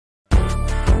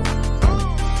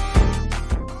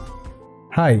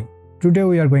Hi, today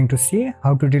we are going to see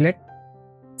how to delete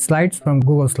slides from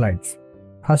Google Slides.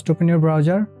 First open your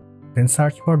browser, then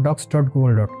search for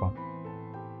docs.google.com.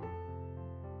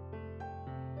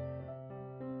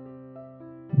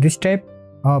 This type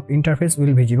of interface will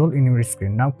be visible in your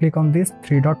screen. Now click on this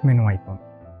three-dot menu icon.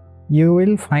 You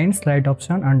will find slide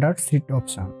option under sheet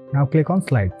option. Now click on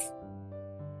slides.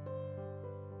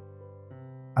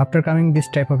 After coming this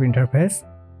type of interface,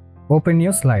 open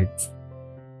your slides.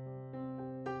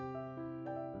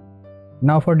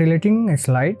 Now for deleting a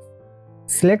slide,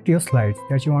 select your slides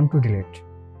that you want to delete.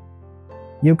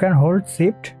 You can hold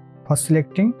Shift for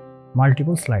selecting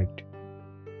multiple slides.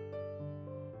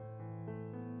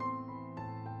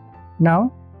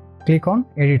 Now click on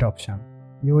Edit option.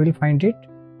 You will find it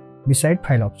beside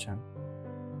File option.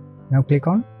 Now click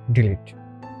on Delete.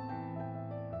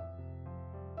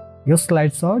 Your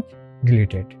slides are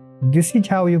deleted. This is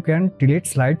how you can delete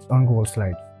slides on Google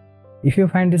Slides. If you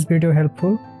find this video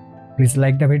helpful, please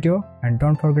like the video and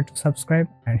don't forget to subscribe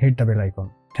and hit the bell icon.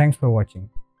 Thanks for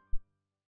watching.